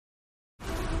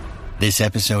This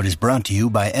episode is brought to you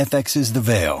by FX's The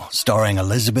Veil, starring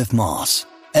Elizabeth Moss.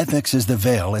 FX's The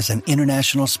Veil is an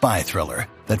international spy thriller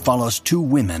that follows two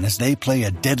women as they play a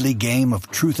deadly game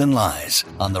of truth and lies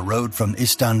on the road from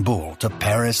Istanbul to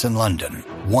Paris and London.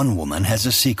 One woman has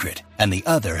a secret, and the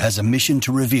other has a mission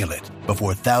to reveal it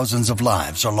before thousands of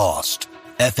lives are lost.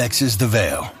 FX's The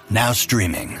Veil, now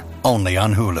streaming, only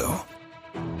on Hulu.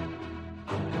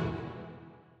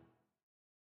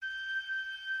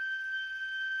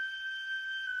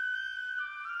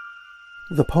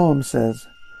 The poem says,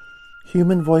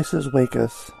 "Human voices wake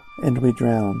us, and we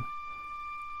drown."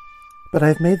 But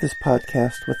I've made this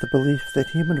podcast with the belief that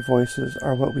human voices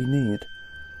are what we need.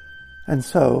 And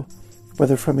so,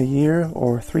 whether from a year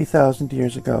or 3,000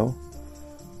 years ago,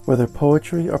 whether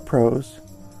poetry or prose,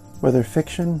 whether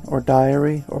fiction or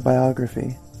diary or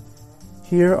biography,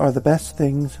 here are the best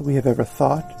things we have ever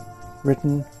thought,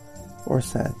 written, or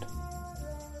said.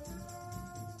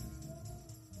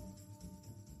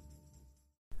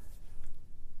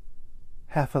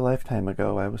 Half a lifetime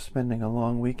ago, I was spending a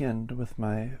long weekend with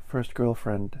my first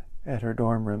girlfriend at her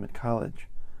dorm room at college.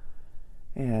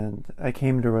 And I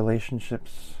came to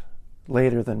relationships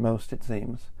later than most, it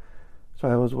seems. So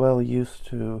I was well used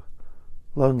to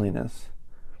loneliness.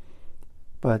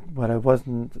 But what I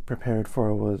wasn't prepared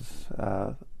for was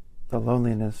the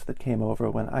loneliness that came over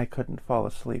when I couldn't fall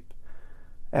asleep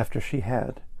after she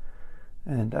had.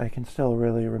 And I can still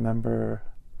really remember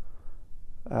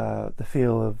the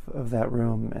feel of that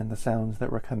room and the sounds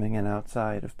that were coming in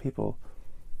outside of people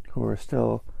who were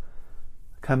still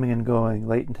coming and going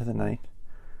late into the night.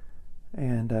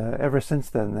 And ever since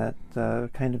then,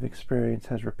 that kind of experience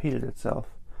has repeated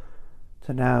itself.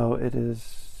 To now, it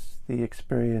is the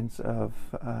experience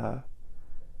of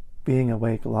being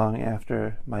awake long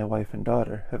after my wife and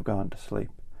daughter have gone to sleep.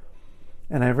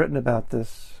 And I've written about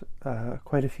this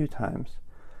quite a few times.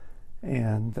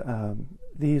 And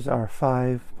these are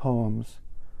 5 poems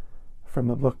from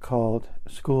a book called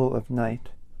School of Night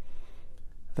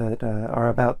that are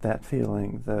about that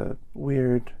feeling, the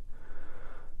weird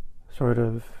sort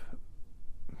of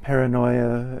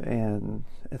paranoia and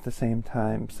at the same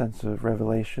time sense of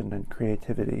revelation and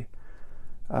creativity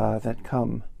that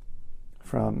come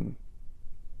from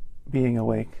being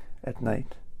awake at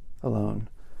night alone.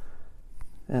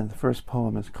 And the first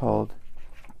poem is called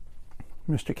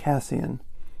Mr. Cassian,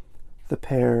 the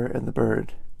Pear and the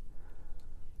Bird.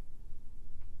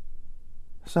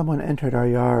 Someone entered our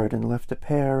yard and left a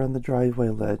pear on the driveway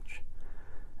ledge,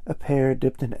 a pear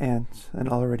dipped in ants and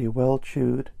already well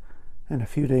chewed and a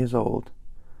few days old.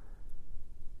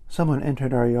 Someone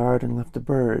entered our yard and left a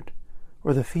bird,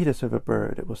 or the fetus of a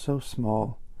bird, it was so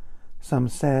small, some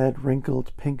sad,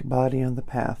 wrinkled, pink body on the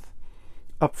path,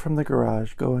 up from the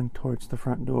garage going towards the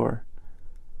front door.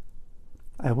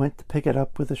 I went to pick it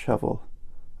up with a shovel,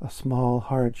 a small,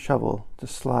 hard shovel to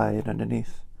slide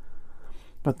underneath.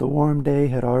 But the warm day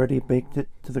had already baked it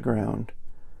to the ground,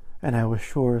 and I was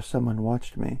sure someone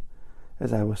watched me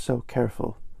as I was so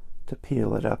careful to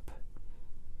peel it up.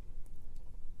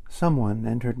 Someone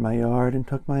entered my yard and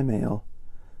took my mail.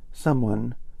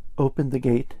 Someone opened the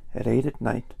gate at 8 at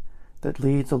night that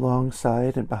leads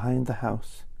alongside and behind the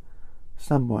house.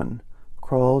 Someone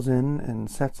crawls in and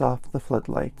sets off the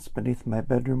floodlights beneath my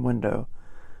bedroom window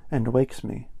and wakes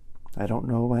me. I don't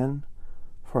know when,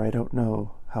 for I don't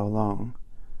know how long.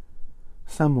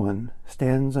 Someone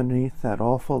stands underneath that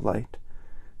awful light,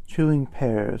 chewing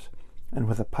pears and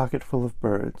with a pocket full of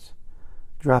birds,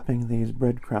 dropping these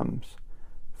breadcrumbs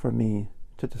for me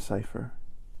to decipher.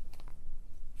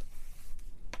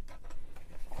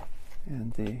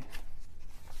 And the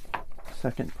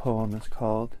second poem is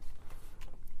called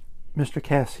Mr.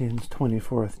 Cassian's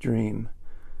 24th Dream,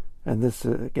 and this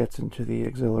gets into the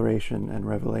exhilaration and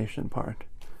revelation part.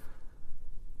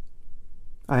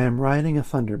 I am riding a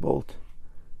thunderbolt,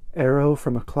 arrow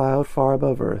from a cloud far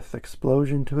above earth,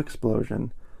 explosion to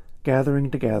explosion, gathering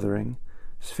to gathering,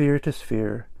 sphere to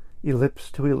sphere,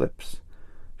 ellipse to ellipse,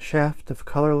 shaft of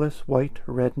colorless white,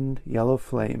 reddened, yellow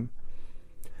flame,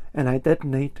 and I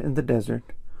detonate in the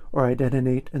desert, or I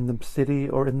detonate in the city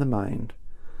or in the mind,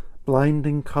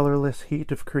 blinding colorless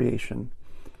heat of creation,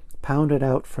 pounded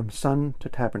out from sun to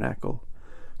tabernacle,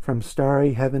 from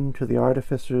starry heaven to the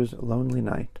artificer's lonely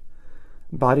night,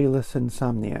 bodiless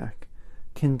insomniac,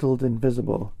 kindled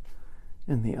invisible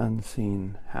in the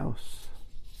unseen house.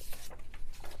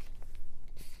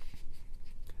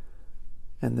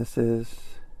 And this is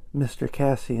Mr.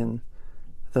 Cassian,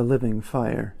 the Living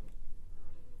Fire.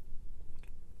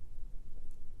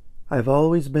 I've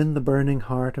always been the burning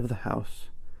heart of the house,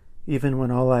 even when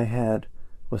all I had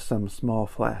was some small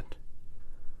flat.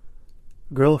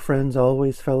 Girlfriends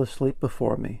always fell asleep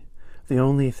before me, the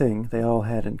only thing they all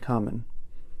had in common.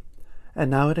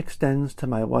 And now it extends to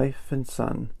my wife and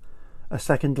son, a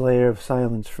second layer of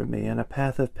silence for me, and a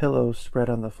path of pillows spread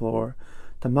on the floor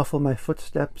to muffle my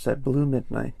footsteps at blue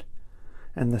midnight,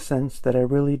 and the sense that I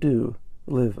really do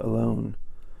live alone.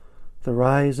 The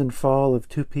rise and fall of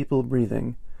two people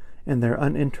breathing, in their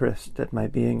uninterest at my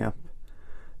being up,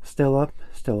 still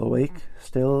awake,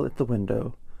 still at the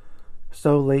window,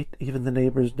 so late even the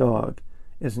neighbor's dog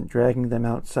isn't dragging them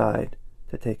outside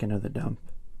to take another dump.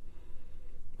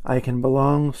 I can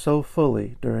belong so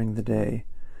fully during the day.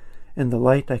 In the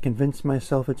light I convince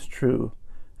myself it's true,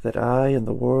 that I and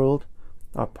the world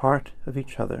are part of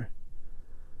each other.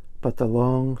 But the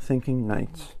long thinking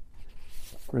nights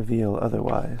reveal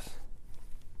otherwise.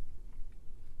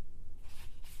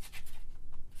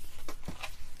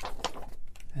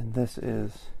 And this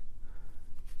is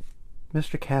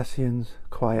Mr. Cassian's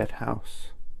quiet house.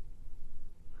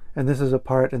 And this is a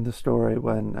part in the story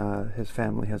when his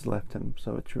family has left him,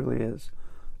 so it truly is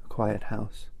a quiet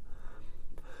house.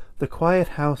 The quiet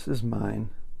house is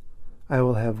mine. I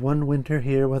will have one winter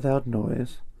here without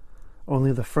noise,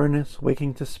 only the furnace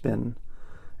waking to spin,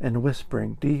 and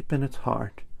whispering deep in its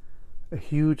heart, a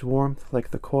huge warmth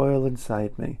like the coil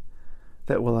inside me,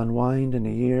 that will unwind in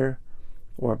a year,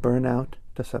 or burn out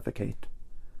to suffocate.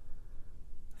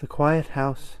 The quiet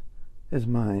house is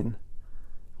mine.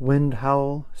 Wind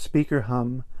howl, speaker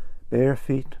hum, bare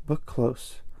feet, book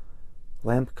close,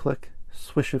 lamp click,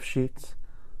 swish of sheets,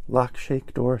 lock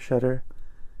shake, door shutter,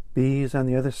 bees on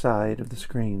the other side of the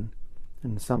screen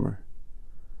in summer.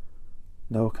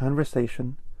 No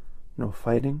conversation, no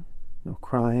fighting, no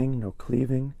crying, no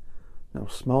cleaving, no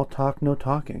small talk, no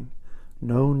talking,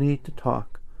 no need to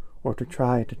talk or to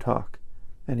try to talk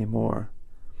any more,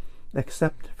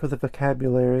 except for the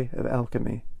vocabulary of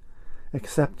alchemy,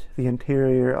 except the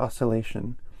interior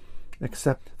oscillation,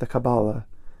 except the Kabbalah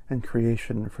and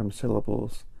creation from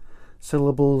syllables,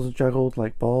 syllables juggled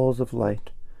like balls of light,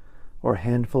 or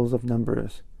handfuls of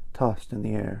numbers tossed in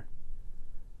the air.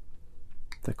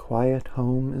 The quiet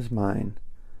home is mine,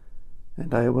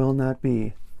 and I will not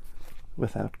be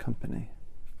without company.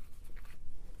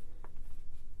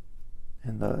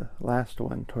 And the last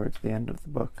one towards the end of the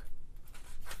book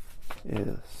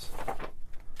is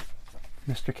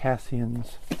Mr.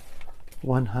 Cassian's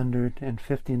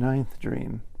 159th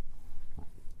dream.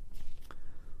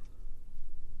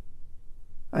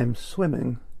 I'm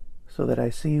swimming so that I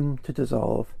seem to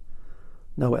dissolve.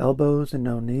 No elbows and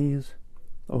no knees,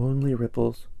 only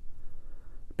ripples.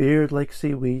 Beard like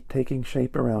seaweed taking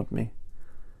shape around me,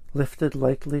 lifted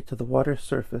lightly to the water's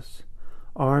surface,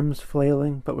 arms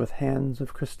flailing but with hands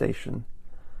of crustacean,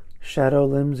 shadow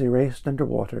limbs erased under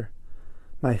water,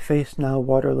 my face now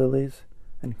water lilies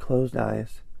and closed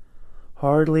eyes,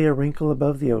 hardly a wrinkle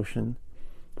above the ocean,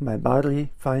 my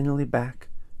body finally back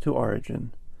to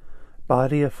origin,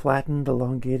 body a flattened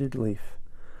elongated leaf,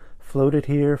 floated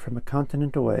here from a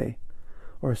continent away,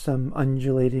 or some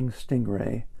undulating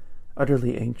stingray,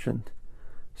 utterly ancient,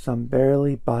 some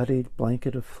barely bodied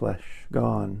blanket of flesh,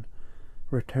 gone,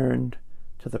 returned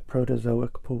to the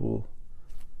protozoic pool.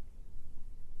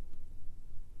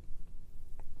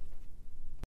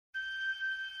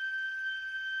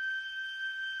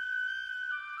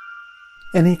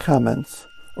 Any comments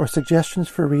or suggestions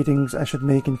for readings I should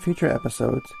make in future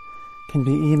episodes can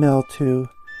be emailed to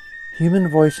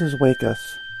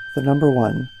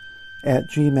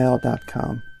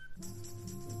humanvoiceswakeus1@gmail.com.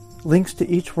 Links to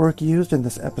each work used in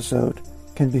this episode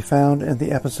can be found in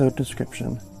the episode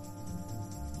description.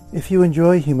 If you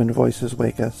enjoy Human Voices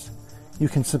Wake Us, you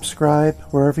can subscribe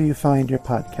wherever you find your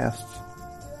podcasts.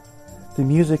 The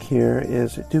music here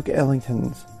is Duke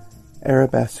Ellington's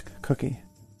Arabesque Cookie.